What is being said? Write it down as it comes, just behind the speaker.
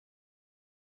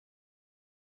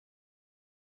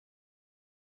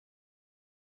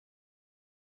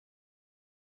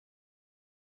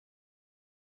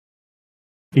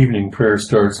Evening prayer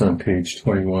starts on page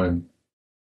 21.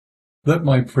 Let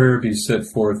my prayer be set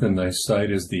forth in thy sight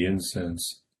as the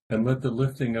incense, and let the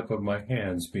lifting up of my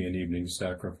hands be an evening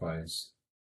sacrifice.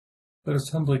 Let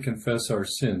us humbly confess our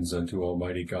sins unto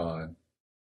Almighty God.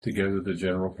 Together the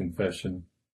general confession.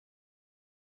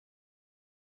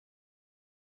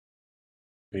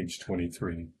 Page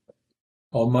 23.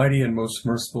 Almighty and most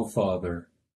merciful Father,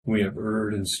 we have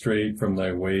erred and strayed from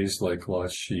thy ways like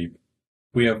lost sheep.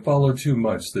 We have followed too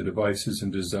much the devices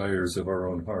and desires of our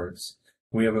own hearts.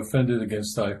 We have offended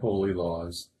against thy holy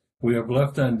laws. We have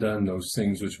left undone those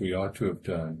things which we ought to have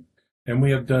done, and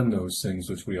we have done those things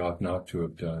which we ought not to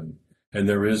have done. And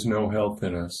there is no health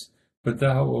in us. But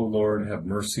thou, O Lord, have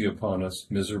mercy upon us,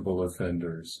 miserable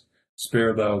offenders.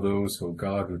 Spare thou those, O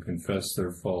God, who confess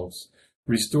their faults.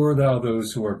 Restore thou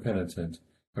those who are penitent,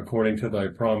 according to thy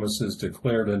promises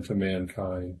declared unto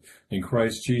mankind, in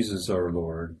Christ Jesus our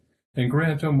Lord. And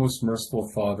grant, O most merciful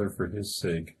Father, for his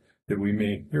sake, that we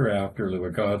may hereafter live a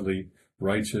godly,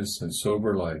 righteous, and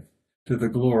sober life, to the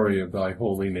glory of thy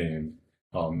holy name.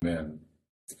 Amen.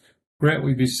 Grant,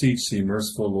 we beseech thee,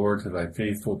 merciful Lord, to thy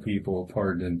faithful people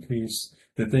pardon and peace,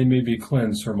 that they may be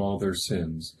cleansed from all their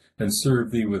sins, and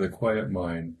serve thee with a quiet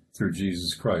mind, through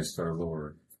Jesus Christ our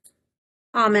Lord.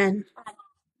 Amen.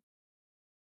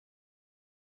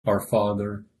 Our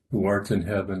Father, who art in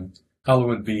heaven,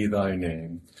 hallowed be thy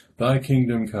name. Thy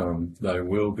kingdom come, thy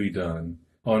will be done,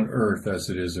 on earth as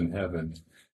it is in heaven.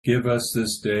 Give us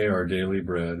this day our daily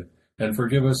bread, and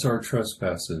forgive us our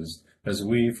trespasses, as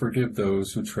we forgive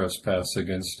those who trespass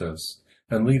against us.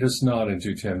 And lead us not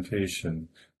into temptation,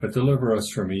 but deliver us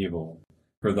from evil.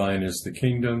 For thine is the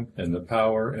kingdom, and the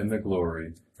power, and the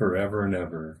glory, forever and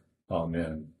ever.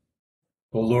 Amen.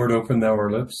 O Lord, open thou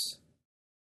our lips,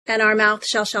 and our mouth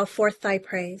shall shout forth thy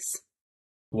praise.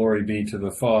 Glory be to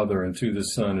the Father, and to the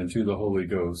Son, and to the Holy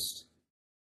Ghost.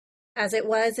 As it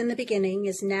was in the beginning,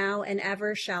 is now, and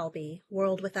ever shall be,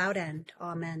 world without end.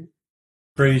 Amen.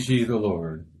 Praise ye the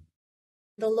Lord.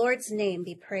 The Lord's name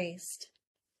be praised.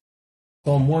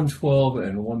 Psalm 112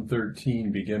 and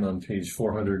 113 begin on page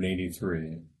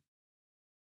 483.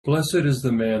 Blessed is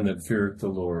the man that feareth the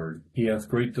Lord. He hath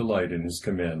great delight in his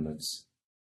commandments.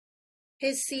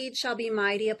 His seed shall be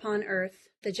mighty upon earth.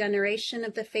 The generation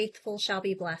of the faithful shall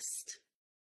be blessed.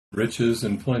 Riches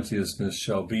and plenteousness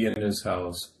shall be in his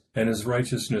house, and his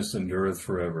righteousness endureth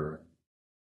forever.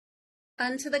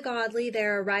 Unto the godly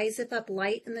there ariseth up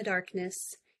light in the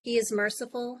darkness. He is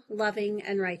merciful, loving,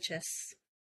 and righteous.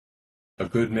 A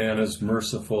good man is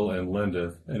merciful and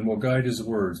lendeth, and will guide his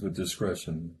words with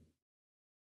discretion.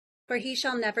 For he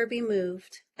shall never be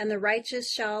moved, and the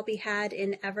righteous shall be had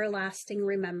in everlasting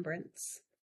remembrance.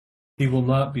 He will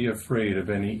not be afraid of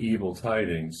any evil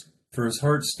tidings, for his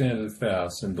heart standeth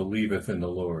fast and believeth in the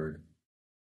Lord.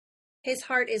 His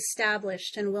heart is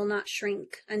established and will not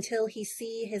shrink, until he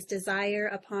see his desire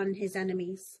upon his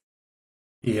enemies.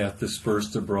 He hath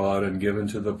dispersed abroad and given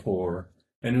to the poor,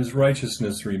 and his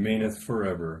righteousness remaineth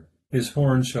forever. His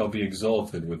horn shall be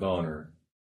exalted with honor.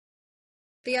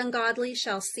 The ungodly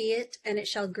shall see it, and it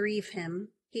shall grieve him.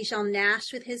 He shall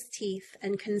gnash with his teeth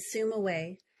and consume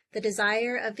away. The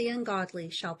desire of the ungodly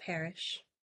shall perish.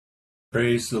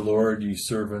 Praise the Lord, ye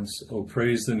servants. O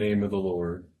praise the name of the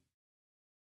Lord.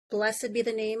 Blessed be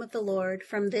the name of the Lord,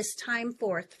 from this time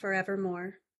forth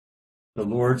forevermore. The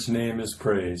Lord's name is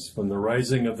praised, from the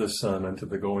rising of the sun unto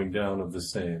the going down of the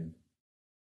same.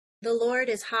 The Lord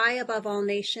is high above all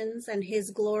nations, and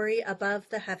his glory above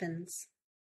the heavens.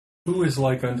 Who is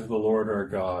like unto the Lord our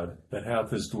God, that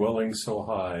hath his dwelling so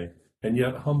high, and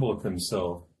yet humbleth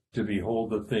himself to behold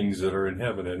the things that are in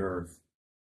heaven and earth?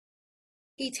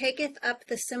 He taketh up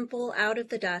the simple out of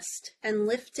the dust, and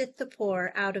lifteth the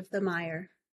poor out of the mire.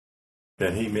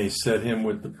 That he may set him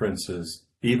with the princes,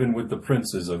 even with the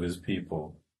princes of his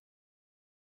people.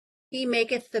 He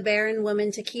maketh the barren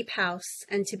woman to keep house,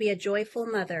 and to be a joyful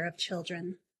mother of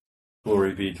children.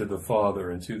 Glory be to the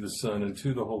Father, and to the Son, and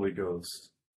to the Holy Ghost.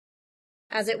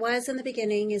 As it was in the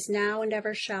beginning, is now, and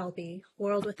ever shall be,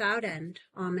 world without end.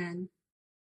 Amen.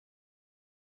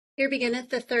 Here beginneth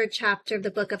the third chapter of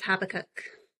the book of Habakkuk.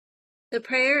 The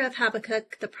prayer of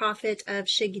Habakkuk, the prophet of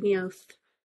Shigionoth.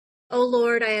 O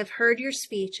Lord, I have heard your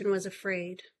speech and was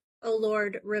afraid. O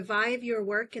Lord, revive your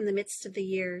work in the midst of the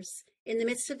years. In the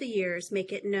midst of the years,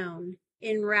 make it known.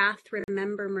 In wrath,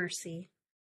 remember mercy.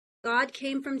 God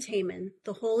came from Teman,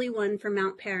 the Holy One from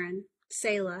Mount Paran,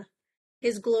 Selah.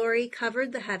 His glory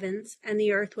covered the heavens, and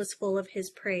the earth was full of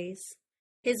his praise.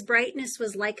 His brightness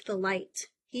was like the light.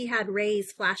 He had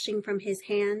rays flashing from his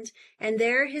hand, and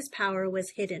there his power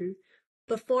was hidden.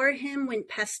 Before him went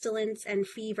pestilence, and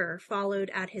fever followed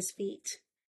at his feet.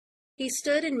 He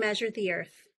stood and measured the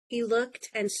earth. He looked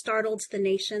and startled the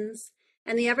nations,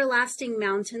 and the everlasting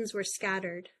mountains were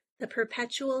scattered. The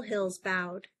perpetual hills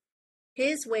bowed.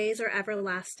 His ways are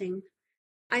everlasting.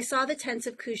 I saw the tents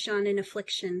of Cushan in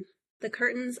affliction. The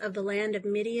curtains of the land of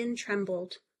Midian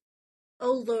trembled.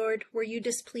 O Lord, were you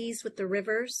displeased with the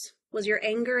rivers? Was your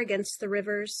anger against the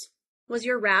rivers? Was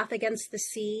your wrath against the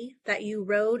sea, that you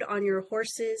rode on your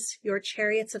horses, your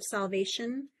chariots of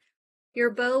salvation?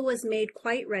 Your bow was made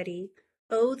quite ready.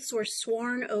 Oaths were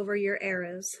sworn over your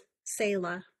arrows.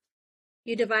 Selah.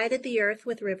 You divided the earth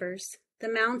with rivers.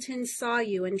 The mountains saw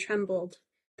you and trembled.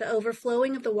 The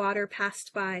overflowing of the water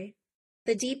passed by.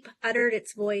 The deep uttered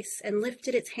its voice and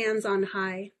lifted its hands on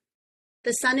high.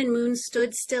 The sun and moon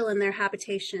stood still in their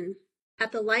habitation.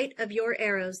 At the light of your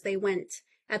arrows they went,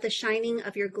 at the shining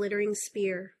of your glittering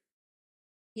spear.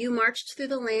 You marched through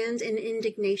the land in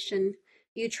indignation.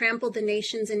 You trampled the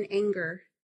nations in anger.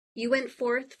 You went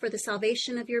forth for the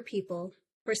salvation of your people,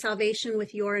 for salvation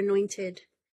with your anointed.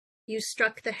 You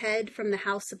struck the head from the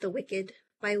house of the wicked,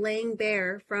 by laying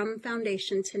bare from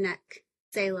foundation to neck.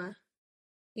 Selah.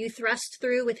 You thrust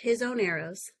through with his own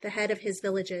arrows the head of his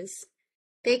villages.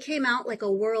 They came out like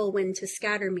a whirlwind to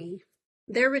scatter me.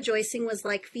 Their rejoicing was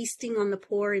like feasting on the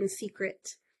poor in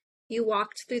secret. You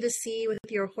walked through the sea with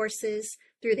your horses,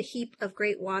 through the heap of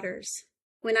great waters.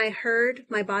 When I heard,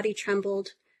 my body trembled,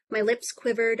 my lips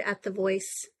quivered at the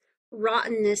voice.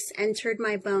 Rottenness entered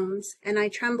my bones, and I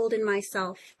trembled in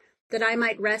myself, that I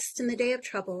might rest in the day of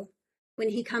trouble. When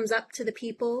he comes up to the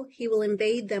people, he will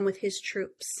invade them with his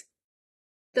troops.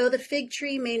 Though the fig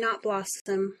tree may not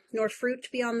blossom, nor fruit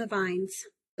be on the vines,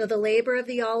 though the labor of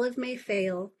the olive may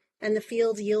fail, and the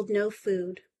fields yield no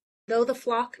food, though the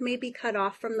flock may be cut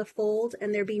off from the fold,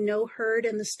 and there be no herd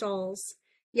in the stalls,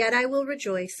 yet I will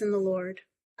rejoice in the Lord.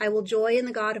 I will joy in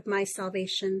the God of my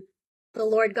salvation. The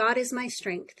Lord God is my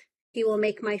strength. He will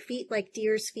make my feet like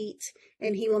deer's feet,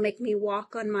 and he will make me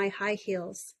walk on my high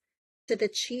heels, to the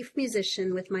chief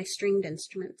musician with my stringed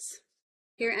instruments.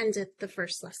 Here endeth the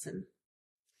first lesson.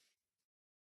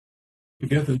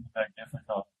 Together the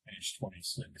Magnificat, page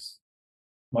 26.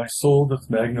 My soul doth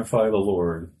magnify the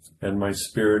Lord, and my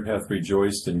spirit hath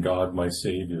rejoiced in God my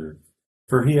Saviour.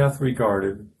 For he hath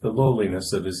regarded the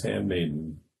lowliness of his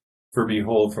handmaiden. For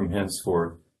behold, from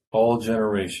henceforth all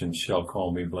generations shall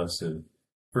call me blessed.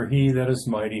 For he that is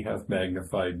mighty hath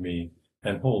magnified me,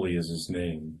 and holy is his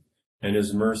name. And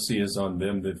his mercy is on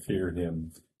them that fear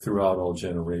him throughout all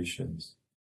generations.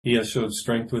 He hath showed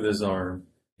strength with his arm.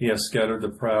 He hath scattered the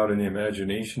proud in the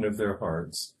imagination of their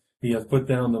hearts. He hath put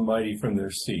down the mighty from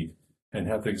their seat, and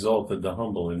hath exalted the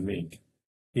humble and meek.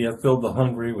 He hath filled the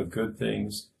hungry with good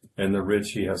things, and the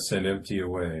rich he hath sent empty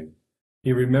away.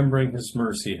 He, remembering his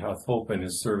mercy, hath hope in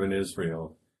his servant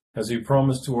Israel, as he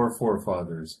promised to our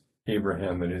forefathers,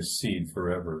 Abraham and his seed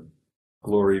forever.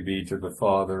 Glory be to the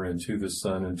Father, and to the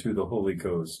Son, and to the Holy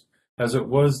Ghost, as it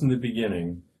was in the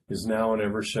beginning, is now, and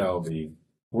ever shall be,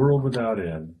 world without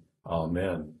end.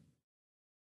 Amen.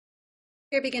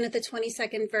 Here beginneth the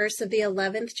 22nd verse of the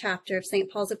 11th chapter of St.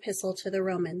 Paul's epistle to the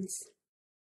Romans.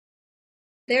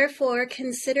 Therefore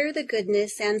consider the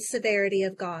goodness and severity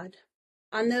of God.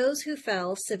 On those who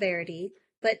fell, severity,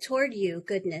 but toward you,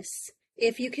 goodness,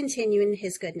 if you continue in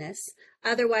his goodness,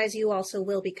 otherwise you also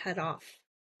will be cut off.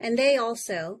 And they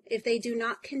also, if they do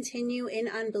not continue in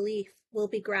unbelief, will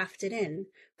be grafted in,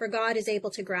 for God is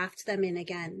able to graft them in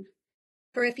again.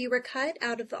 For if you were cut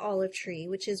out of the olive tree,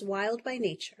 which is wild by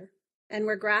nature, and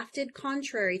were grafted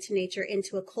contrary to nature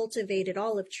into a cultivated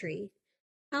olive tree,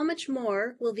 how much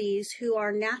more will these who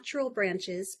are natural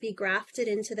branches be grafted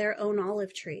into their own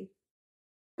olive tree?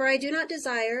 For I do not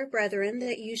desire, brethren,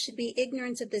 that you should be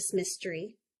ignorant of this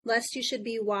mystery, lest you should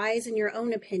be wise in your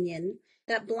own opinion,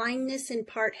 that blindness in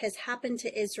part has happened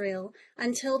to Israel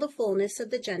until the fullness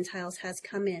of the Gentiles has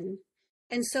come in.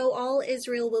 And so all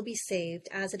Israel will be saved,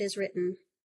 as it is written,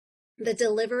 the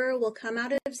deliverer will come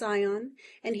out of Zion,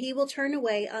 and he will turn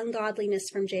away ungodliness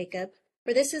from Jacob.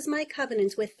 For this is my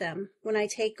covenant with them, when I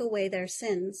take away their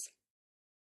sins.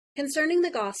 Concerning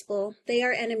the gospel, they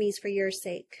are enemies for your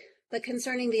sake. But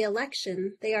concerning the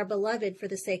election, they are beloved for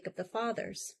the sake of the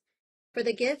fathers. For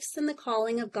the gifts and the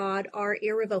calling of God are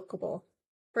irrevocable.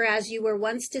 For as you were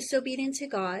once disobedient to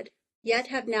God, yet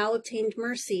have now obtained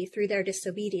mercy through their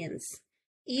disobedience,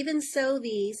 even so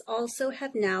these also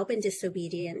have now been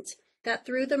disobedient, that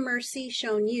through the mercy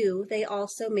shown you they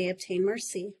also may obtain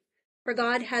mercy. For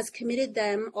God has committed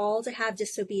them all to have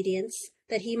disobedience,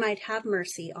 that he might have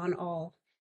mercy on all.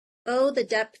 Oh, the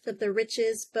depth of the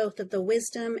riches both of the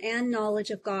wisdom and knowledge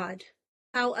of God!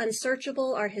 How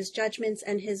unsearchable are his judgments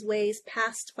and his ways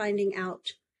past finding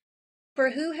out! For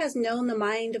who has known the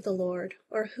mind of the Lord,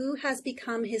 or who has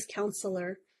become his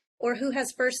counselor, or who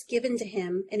has first given to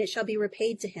him, and it shall be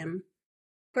repaid to him?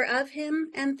 For of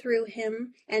him, and through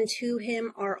him, and to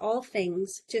him are all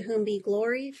things, to whom be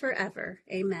glory forever.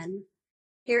 Amen.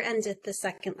 Here endeth the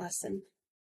second lesson.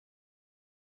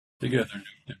 Together,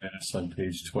 New Divinus on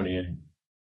page 28.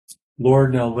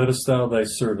 Lord, now lettest thou thy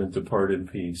servant depart in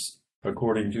peace,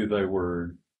 according to thy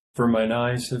word. For mine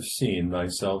eyes have seen thy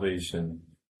salvation,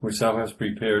 which thou hast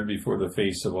prepared before the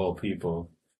face of all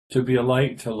people, to be a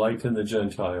light to lighten the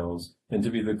Gentiles, and to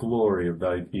be the glory of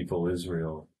thy people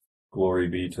Israel. Glory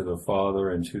be to the Father,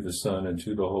 and to the Son, and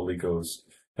to the Holy Ghost,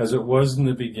 as it was in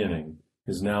the beginning,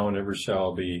 is now, and ever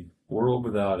shall be, world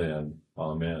without end.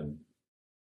 Amen.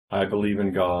 I believe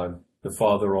in God, the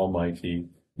Father Almighty,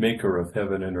 maker of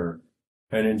heaven and earth,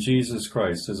 and in Jesus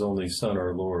Christ, his only Son,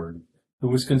 our Lord, who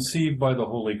was conceived by the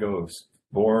Holy Ghost,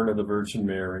 born of the Virgin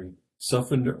Mary,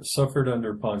 suffered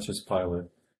under Pontius Pilate,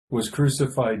 was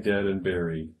crucified, dead, and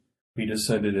buried. He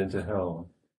descended into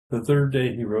hell. The third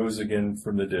day he rose again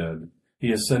from the dead.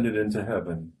 He ascended into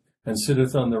heaven, and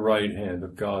sitteth on the right hand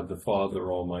of God the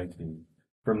Father Almighty.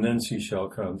 From thence he shall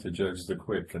come to judge the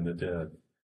quick and the dead.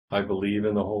 I believe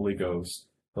in the Holy Ghost,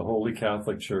 the Holy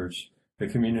Catholic Church, the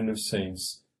communion of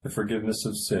saints, the forgiveness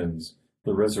of sins,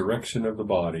 the resurrection of the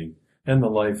body, and the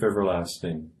life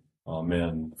everlasting.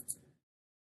 Amen.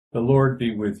 The Lord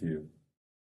be with you.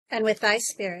 And with thy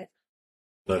spirit.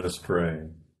 Let us pray.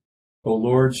 O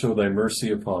Lord, show thy mercy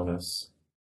upon us.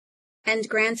 And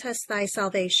grant us thy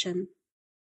salvation.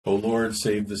 O Lord,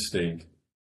 save the state.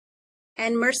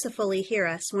 And mercifully hear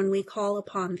us when we call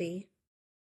upon thee.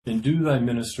 Endue thy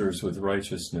ministers with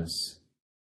righteousness.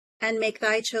 And make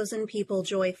thy chosen people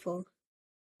joyful.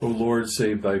 O Lord,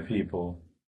 save thy people.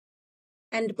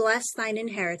 And bless thine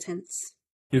inheritance.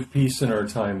 Give peace in our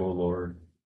time, O Lord.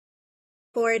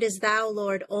 For it is thou,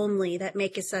 Lord, only that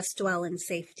makest us dwell in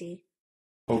safety.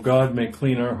 O God, make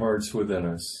clean our hearts within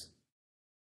us.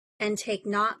 And take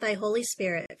not thy Holy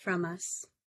Spirit from us.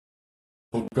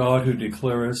 O God, who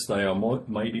declarest thy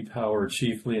almighty power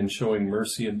chiefly in showing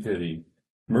mercy and pity,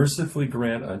 mercifully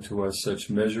grant unto us such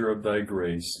measure of thy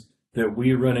grace, that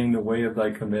we, running the way of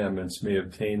thy commandments, may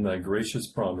obtain thy gracious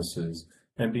promises,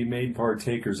 and be made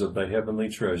partakers of thy heavenly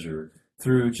treasure,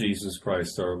 through Jesus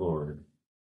Christ our Lord.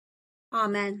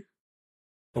 Amen.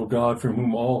 O God, from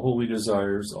whom all holy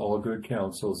desires, all good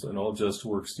counsels, and all just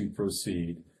works do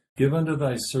proceed, give unto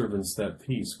thy servants that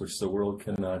peace which the world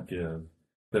cannot give,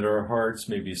 that our hearts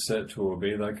may be set to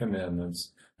obey thy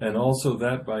commandments, and also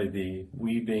that by thee,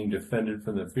 we being defended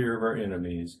from the fear of our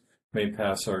enemies, may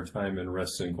pass our time in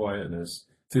rest and quietness,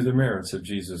 through the merits of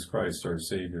Jesus Christ our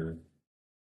Savior.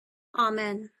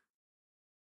 Amen.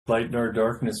 Lighten our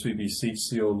darkness, we beseech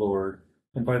thee, O Lord,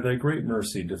 and by thy great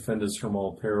mercy defend us from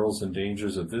all perils and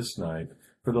dangers of this night,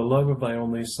 for the love of thy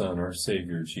only Son, our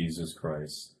Savior, Jesus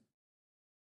Christ.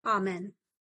 Amen.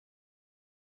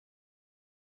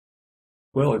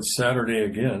 Well, it's Saturday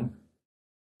again.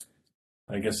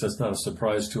 I guess that's not a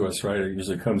surprise to us, right? It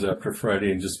usually comes after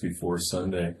Friday and just before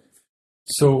Sunday.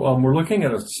 So we're looking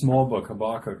at a small book,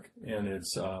 Habakkuk, and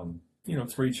it's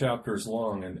 3 chapters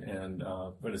long,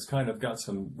 but it's kind of got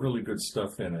some really good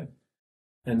stuff in it.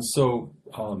 And so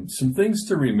some things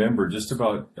to remember just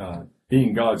about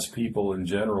being God's people in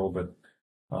general, but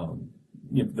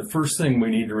the first thing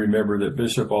we need to remember that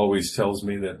Bishop always tells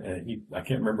me that, I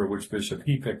can't remember which bishop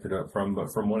he picked it up from,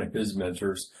 but from one of his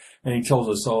mentors, and he tells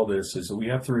us all this, is that we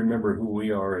have to remember who we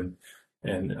are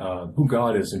and who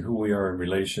God is and who we are in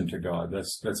relation to God.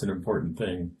 That's an important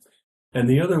thing. And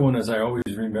the other one is I always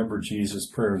remember Jesus'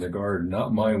 prayer in the garden,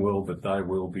 not my will, but thy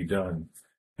will be done.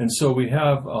 And so we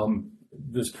have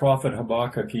this prophet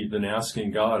Habakkuk, he'd been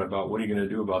asking God about what are you going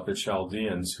to do about the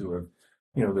Chaldeans who have,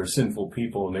 they're sinful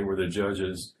people and they were the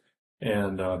judges.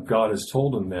 And God has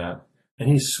told him that. And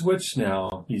he's switched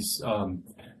now.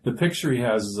 The picture he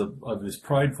has is of this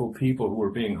prideful people who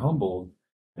are being humbled,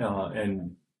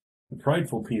 and the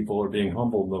prideful people are being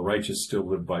humbled, and the righteous still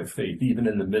live by faith, even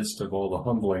in the midst of all the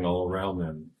humbling all around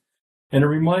them. And it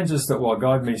reminds us that while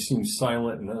God may seem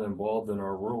silent and uninvolved in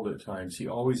our world at times, he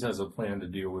always has a plan to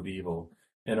deal with evil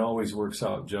and always works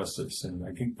out justice. And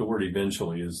I think the word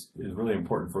eventually is really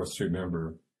important for us to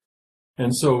remember.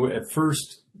 And so at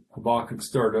first, Habakkuk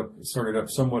started up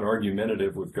somewhat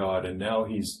argumentative with God, and now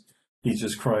he's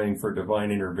just crying for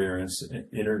divine interference,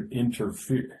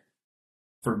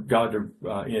 for God to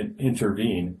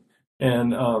intervene.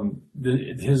 And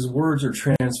his words are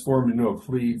transformed into a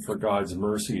plea for God's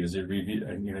mercy as he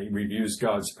reviews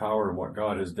God's power and what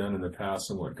God has done in the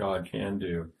past and what God can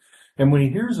do. And when he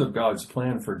hears of God's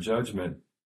plan for judgment,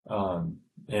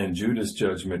 and Judah's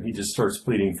judgment, he just starts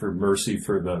pleading for mercy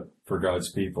for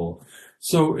God's people.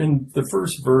 So in the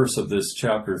first verse of this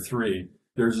chapter 3,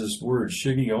 there's this word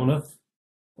Shigionath,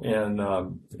 and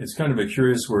it's kind of a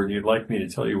curious word. You'd like me to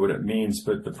tell you what it means,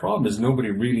 but the problem is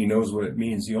nobody really knows what it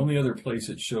means. The only other place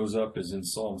it shows up is in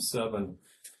Psalm 7,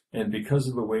 and because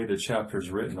of the way the chapter is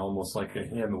written, almost like a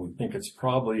hymn, we think it's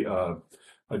probably a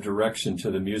direction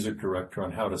to the music director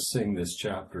on how to sing this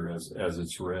chapter as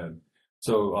it's read.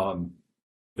 So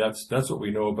that's what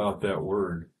we know about that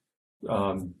word.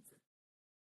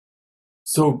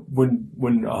 So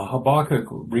when Habakkuk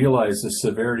realized the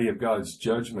severity of God's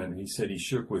judgment, he said he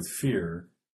shook with fear,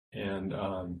 and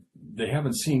they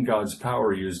haven't seen God's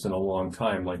power used in a long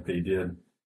time like they did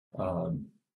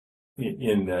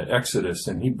in Exodus.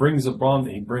 And Habakkuk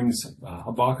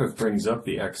brings up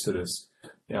the Exodus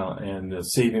and the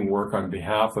saving work on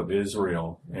behalf of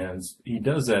Israel. And he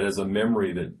does that as a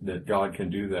memory that God can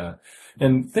do that.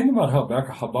 And think about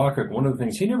Habakkuk, one of the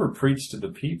things, he never preached to the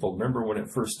people. Remember when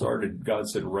it first started, God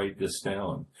said, write this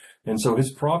down. And so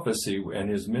his prophecy and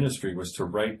his ministry was to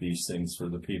write these things for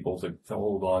the people to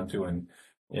hold on to and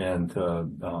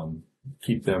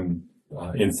keep them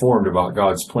informed about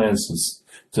God's plans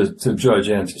to judge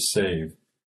and to save.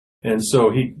 And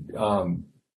so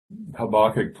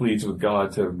Habakkuk pleads with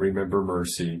God to remember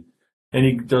mercy. And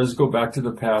he does go back to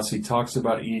the past. He talks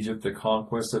about Egypt, the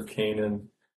conquest of Canaan,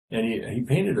 and he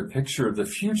painted a picture of the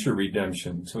future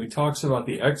redemption. So he talks about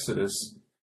the Exodus,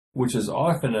 which is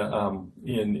often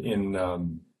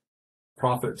in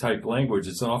prophet-type language,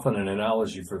 it's often an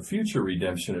analogy for future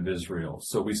redemption of Israel.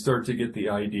 So we start to get the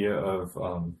idea of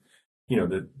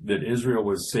that Israel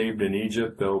was saved in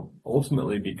Egypt. They'll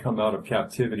ultimately come out of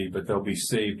captivity, but they'll be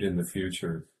saved in the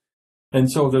future. And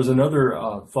so there's another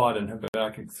thought in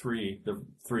Habakkuk 3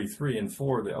 and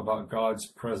 4 about God's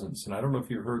presence. And I don't know if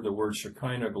you heard the word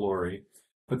Shekinah glory,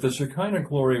 but the Shekinah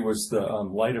glory was the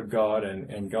light of God,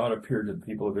 and God appeared to the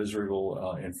people of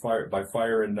Israel by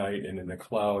fire at night and in the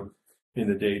cloud in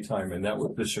the daytime. And that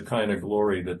was the Shekinah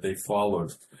glory that they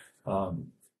followed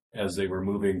as they were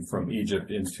moving from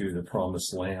Egypt into the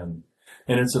promised land.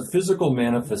 And it's a physical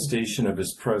manifestation of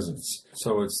his presence.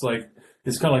 So it's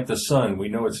kind of like the sun. We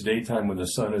know it's daytime when the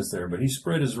sun is there, but he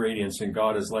spread his radiance, and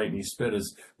God is light, and he spread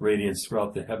his radiance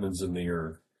throughout the heavens and the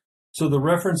earth. So the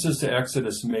references to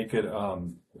Exodus make it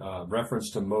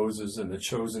reference to Moses and the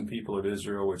chosen people of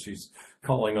Israel, which he's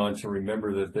calling on to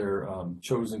remember that they're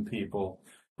chosen people.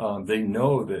 They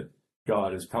know that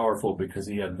God is powerful because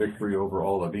he had victory over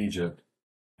all of Egypt.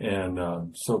 And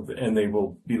they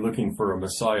will be looking for a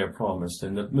Messiah promised.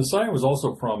 And the Messiah was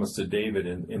also promised to David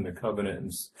in the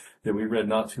covenants that we read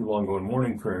not too long ago in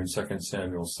morning prayer in 2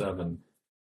 Samuel 7.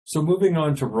 So moving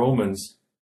on to Romans,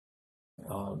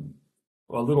 I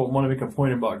want to make a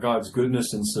point about God's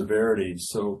goodness and severity.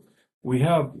 So we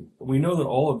know that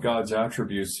all of God's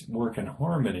attributes work in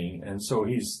harmony. And so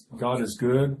God is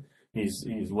good, he's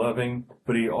loving,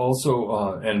 but he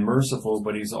also, and merciful,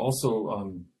 but he's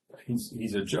also,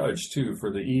 He's a judge, too,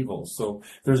 for the evil. So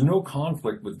there's no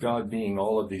conflict with God being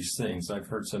all of these things. I've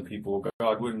heard some people,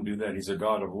 God wouldn't do that. He's a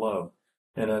God of love.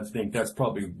 And I think that's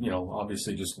probably,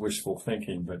 obviously just wishful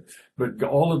thinking. But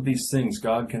all of these things,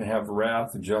 God can have wrath,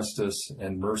 justice,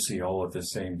 and mercy all at the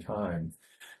same time.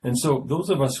 And so those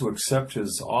of us who accept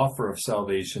his offer of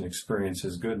salvation experience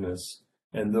his goodness,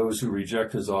 and those who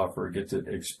reject his offer get to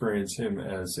experience him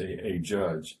as a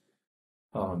judge.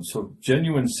 So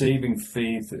genuine saving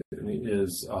faith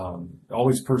is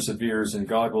always perseveres, and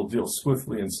God will deal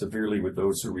swiftly and severely with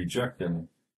those who reject him.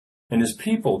 And his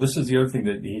people, this is the other thing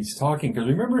that he's talking, because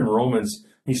remember in Romans,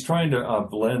 he's trying to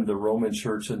blend the Roman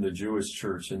church and the Jewish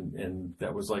church, and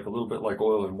that was like a little bit like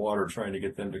oil and water, trying to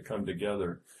get them to come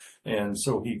together. And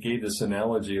so he gave this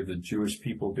analogy of the Jewish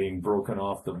people being broken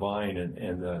off the vine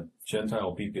and the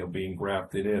Gentile people being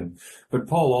grafted in. But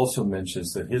Paul also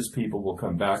mentions that his people will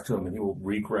come back to him and he will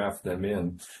regraft them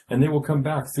in. And they will come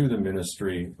back through the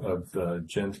ministry of the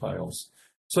Gentiles.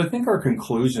 So I think our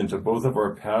conclusion to both of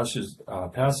our passages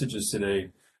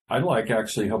today, I like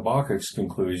actually Habakkuk's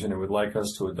conclusion. I would like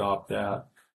us to adopt that.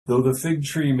 Though the fig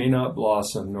tree may not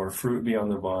blossom, nor fruit be on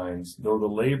the vines, though the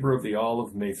labor of the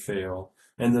olive may fail,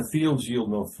 and the fields yield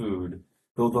no food,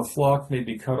 though the flock may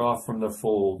be cut off from the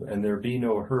fold, and there be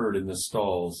no herd in the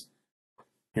stalls.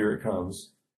 Here it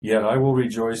comes. Yet I will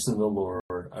rejoice in the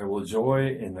Lord. I will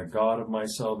joy in the God of my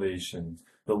salvation.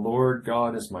 The Lord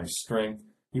God is my strength.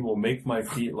 He will make my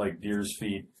feet like deer's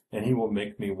feet, and he will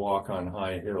make me walk on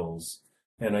high hills.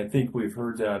 And I think we've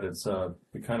heard that it's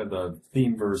kind of the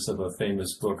theme verse of a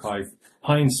famous book,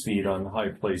 Hinds Feet on High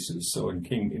Places. So in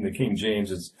the King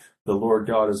James, it's the Lord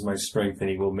God is my strength,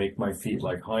 and he will make my feet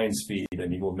like hinds feet,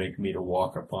 and he will make me to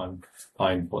walk upon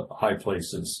high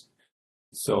places.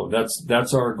 So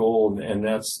that's our goal, and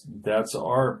that's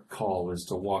our call, is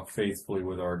to walk faithfully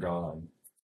with our God.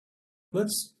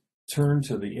 Let's turn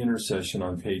to the intercession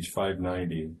on page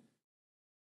 590.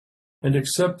 And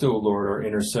accept, O Lord, our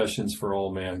intercessions for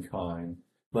all mankind.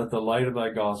 Let the light of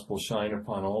thy gospel shine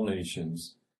upon all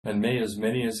nations, and may as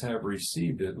many as have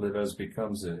received it live as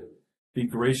becomes it. Be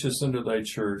gracious unto thy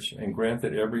church, and grant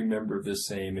that every member of the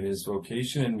same in his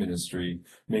vocation and ministry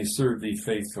may serve thee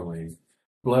faithfully.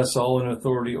 Bless all in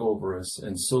authority over us,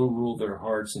 and so rule their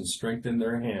hearts and strengthen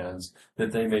their hands,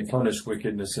 that they may punish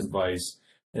wickedness and vice,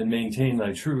 and maintain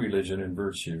thy true religion and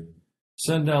virtue.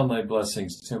 Send down thy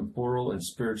blessings, temporal and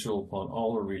spiritual, upon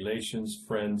all our relations,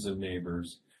 friends, and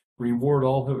neighbors. Reward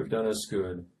all who have done us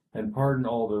good, and pardon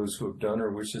all those who have done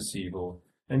or wish us evil,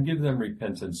 and give them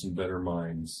repentance and better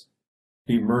minds.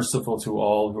 Be merciful to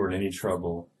all who are in any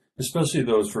trouble, especially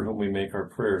those for whom we make our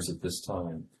prayers at this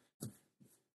time.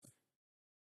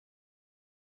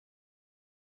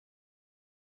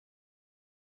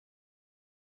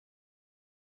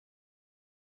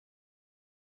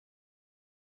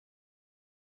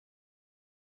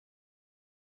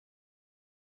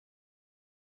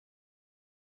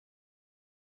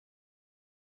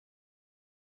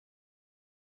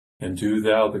 And do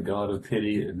thou, the God of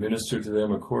pity, administer to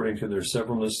them according to their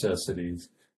several necessities,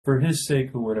 for his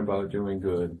sake who went about doing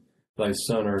good, thy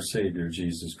Son, our Savior,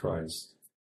 Jesus Christ.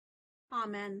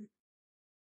 Amen.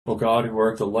 O God, who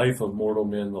art the life of mortal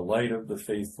men, the light of the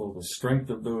faithful, the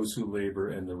strength of those who labor,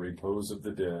 and the repose of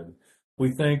the dead, we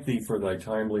thank thee for thy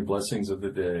timely blessings of the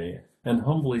day, and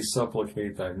humbly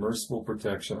supplicate thy merciful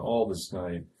protection all this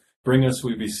night. Bring us,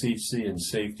 we beseech thee, in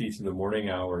safety to the morning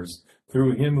hours,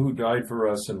 through him who died for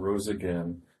us and rose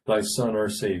again, thy Son, our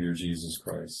Savior, Jesus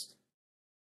Christ.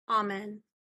 Amen.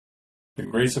 The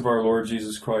grace of our Lord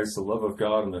Jesus Christ, the love of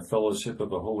God, and the fellowship of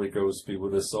the Holy Ghost be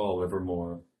with us all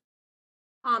evermore.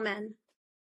 Amen.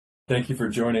 Thank you for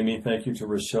joining me. Thank you to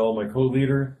Rochelle, my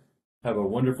co-leader. Have a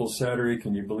wonderful Saturday.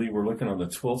 Can you believe we're looking on the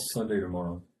 12th Sunday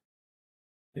tomorrow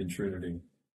in Trinity?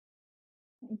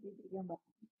 Thank you.